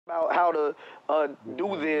about how to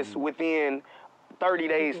do this within 30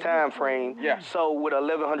 days time frame. Yeah. So with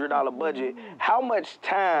 $1,100 budget, how much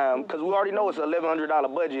time, because we already know it's an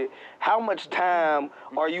 $1,100 budget, how much time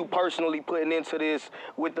are you personally putting into this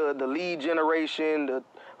with the lead generation, the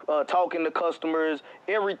talking to customers,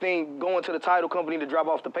 everything, going to the title company to drop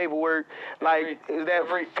off the paperwork? Like, is that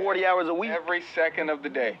 40 hours a week? Every second of the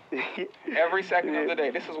day. Every second of the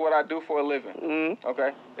day. This is what I do for a living.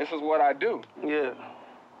 Okay? This is what I do. Yeah.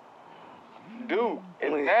 Do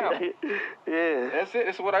it now. Yeah. That's it.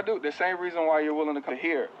 This is what I do. The same reason why you're willing to come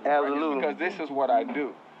here. Absolutely. Right? Because this is what I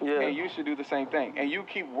do. Yeah. And you should do the same thing. And you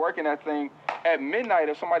keep working that thing. At midnight,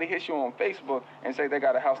 if somebody hits you on Facebook and say they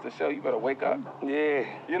got a house to sell, you better wake up. Yeah.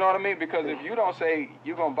 You know what I mean? Because if you don't say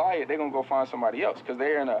you're going to buy it, they're going to go find somebody else because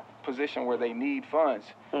they're in a position where they need funds.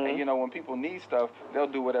 And, you know, when people need stuff, they'll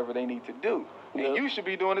do whatever they need to do. Yep. And you should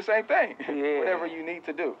be doing the same thing. Yeah. Whatever you need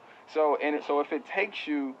to do. So if it takes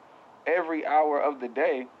you every hour of the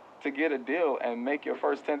day to get a deal and make your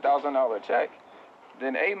first $10,000 check,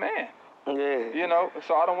 then amen. Yeah. You know,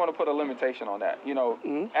 so I don't want to put a limitation on that. You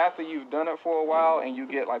know, after you've done it for a while and you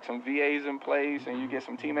get like some VAs in place and you get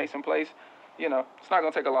some teammates in place, you know, it's not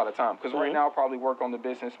going to take a lot of time because right now I'll probably work on the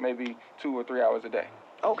business maybe 2 or 3 hours a day.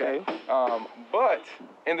 Okay. But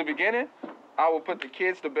in the beginning, I would put the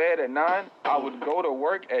kids to bed at 9. I would go to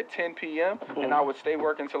work at 10 p.m. and I would stay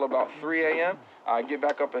working until about 3 a.m. I get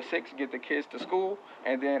back up at 6, get the kids to school,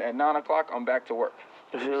 and then at 9 o'clock, I'm back to work.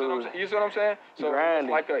 You see what I'm saying? So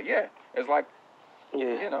grinding. It's like,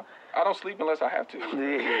 you know, I don't sleep unless I have to.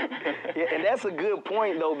 Yeah, and that's a good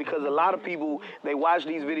point, though, because a lot of people, they watch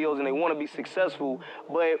these videos and they want to be successful,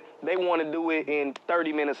 but they want to do it in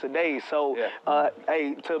 30 minutes a day. So,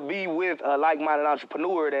 hey, to be with a like-minded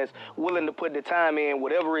entrepreneur that's willing to put the time in,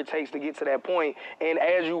 whatever it takes to get to that point, and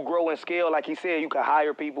as you grow and scale, like he said, you can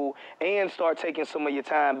hire people and start taking some of your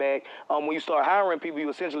time back. When you start hiring people, you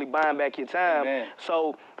essentially buying back your time. Amen.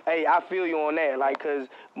 So, hey, I feel you on that, like, because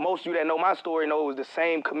most of you that know my story know it was the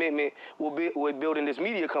same commitment with building this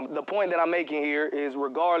media company. The point that I'm making here is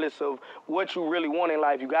regardless of what you really want in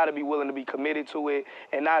life, you got to be willing to be committed to it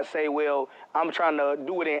and not say, well, I'm trying to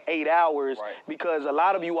do it in 8 hours, because a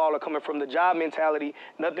lot of you all are coming from the job mentality.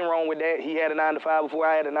 Nothing wrong with that. He had a 9-to-5 before.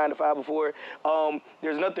 I had a 9-to-5 before.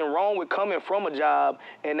 There's nothing wrong with coming from a job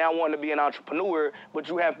and now wanting to be an entrepreneur, but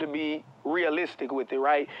you have to be realistic with it,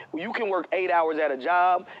 right? You can work 8 hours at a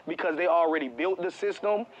job because they already built the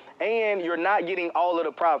system and you're not getting all of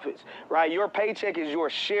the profits, right? Your paycheck is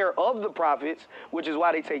your share of the profits, which is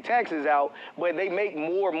why they take taxes out, but they make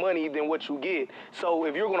more money than what you get. So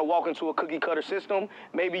if you're going to walk into a cookie cutter system,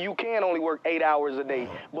 maybe you can only work 8 hours a day.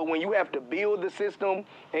 But when you have to build the system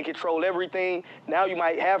and control everything, now you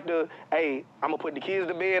might have to, hey, I'm going to put the kids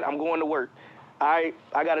to bed, I'm going to work. All right,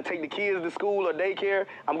 I got to take the kids to school or daycare.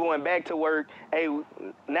 I'm going back to work. Hey,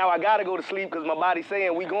 now I got to go to sleep because my body's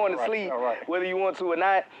saying we going to sleep, whether you want to or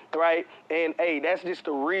not, right? And, hey, that's just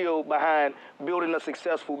the real behind building a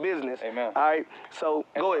successful business. Amen. All right, so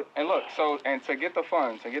go ahead. And look, and to get the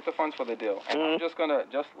funds for the deal, and I'm just going to,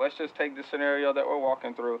 let's just take the scenario that we're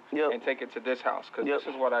walking through and take it to this house, because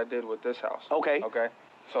this is what I did with this house. Okay. Okay?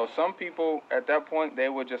 So some people, at that point, they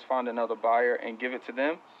would just find another buyer and give it to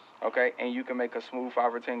them. Okay, and you can make a smooth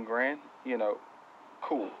 5 or 10 grand, you know,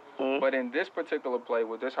 cool. But in this particular play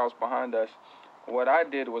with this house behind us, what I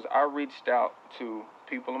did was I reached out to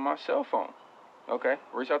people on my cell phone. Okay,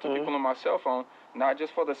 reached out to people on my cell phone, not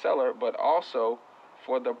just for the seller, but also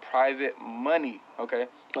for the private money. Okay,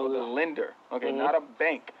 for the lender. Okay, not a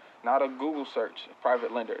bank, not a Google search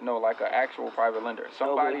private lender. No, like an actual private lender.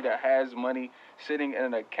 Somebody that has money sitting in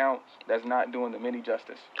an account that's not doing them any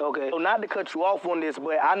justice. Okay. So not to cut you off on this,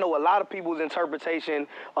 but I know a lot of people's interpretation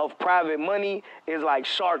of private money is like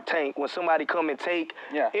Shark Tank, when somebody come and take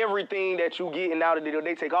everything that you getting out of the deal.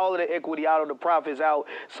 They take all of the equity out of the profits out.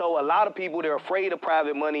 So a lot of people, they're afraid of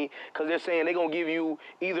private money because they're saying they're going to give you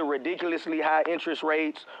either ridiculously high interest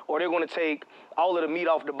rates or they're going to take all of the meat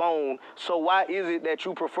off the bone. So why is it that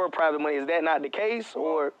you prefer private money? Is that not the case?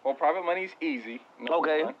 Or Well, private money is easy.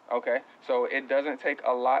 Okay. Okay. So it doesn't take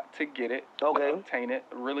a lot to get it. Okay. Obtain it.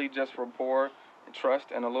 Really just rapport, trust,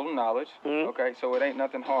 and a little knowledge. Okay. So it ain't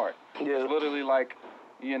nothing hard. Yeah. It's literally like,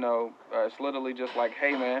 you know, it's literally just like,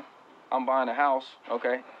 hey man, I'm buying a house.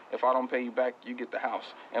 Okay. If I don't pay you back, you get the house.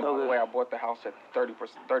 And by the way, I bought the house at 30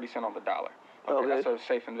 cents on the dollar. Okay. That's a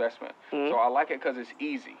safe investment. So I like it because it's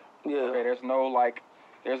easy. Yeah. Okay.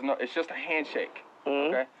 It's just a handshake.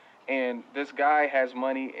 Okay. And this guy has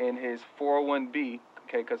money in his 401b,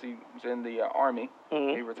 okay, because he was in the Army.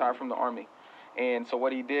 He retired from the Army. And so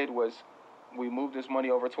what he did was we moved this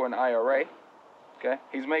money over to an IRA, Okay,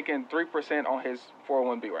 he's making 3% on his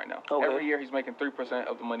 401b right now. Okay. Every year he's making 3%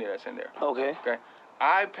 of the money that's in there. Okay. Okay,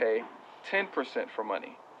 I pay 10% for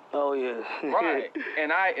money. Oh yeah. Right,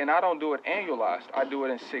 and I don't do it annualized. I do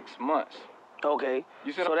it in 6 months. Okay.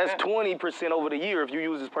 You see so what I'm that's saying? 20% over the year if you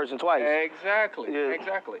use this person twice. Exactly. Yeah.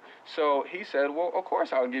 Exactly. So he said, well, of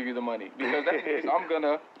course I'll give you the money because that means I'm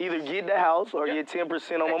gonna either get the house or Yeah. get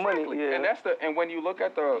 10% on my money. Yeah. And when you look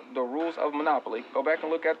at the rules of Monopoly, go back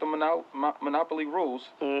and look at the Monopoly rules.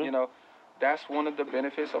 Mhm. You know, that's one of the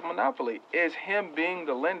benefits of Monopoly. Is him being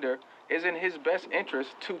the lender is in his best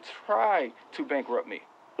interest to try to bankrupt me.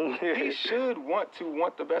 He should want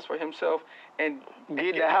the best for himself and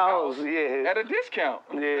Get the house, yeah. at a discount,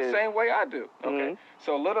 Yeah. the same way I do. Okay, Mhm.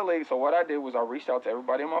 so literally, what I did was I reached out to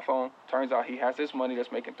everybody on my phone. Turns out he has this money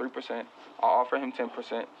that's making 3%. I offer him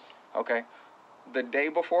 10%. Okay, the day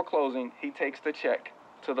before closing, he takes the check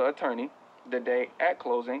to the attorney. The day at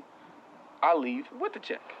closing, I leave with the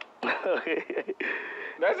check.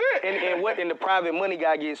 That's it. And the private money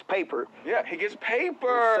guy gets paper. Yeah, he gets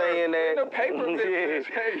paper. Saying that. The paper business.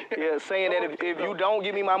 Hey. Yeah, saying that if you don't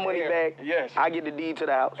give me my money back, yes, I get the deed to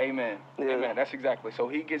the house. Amen. Yeah. Amen. That's exactly. So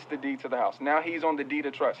he gets the deed to the house. Now he's on the deed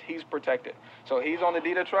of trust. He's protected. So he's on the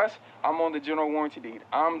deed of trust. I'm on the general warranty deed.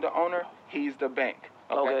 I'm the owner. He's the bank.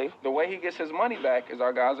 Okay. The way he gets his money back is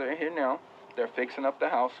our guys are in here now. They're fixing up the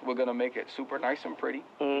house. We're going to make it super nice and pretty,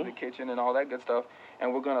 the kitchen and all that good stuff.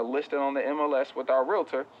 And we're going to list it on the MLS with our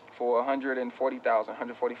realtor for $140,000,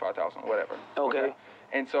 $145,000, whatever. Okay.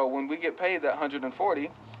 And so when we get paid that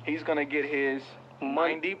 $140,000, he's going to get his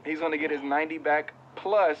 $90,000. He's going to get his $90,000 back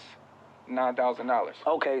plus $9,000.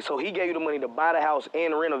 Okay, so he gave you the money to buy the house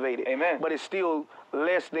and renovate it. Amen. But it's still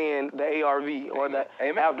less than the ARV or the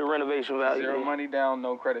after renovation value. Zero money down,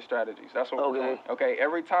 no credit strategies. That's what we're doing. Okay. Okay,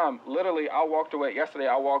 every time, literally, yesterday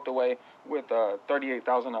I walked away with a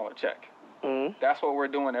 $38,000 check. Mm-hmm. That's what we're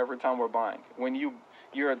doing every time we're buying. When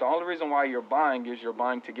you're the only reason why you're buying is you're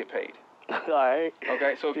buying to get paid. All right.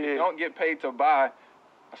 Okay, so if you don't get paid to buy,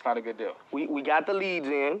 that's not a good deal. We got the leads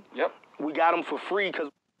in. Yep. We got them for free because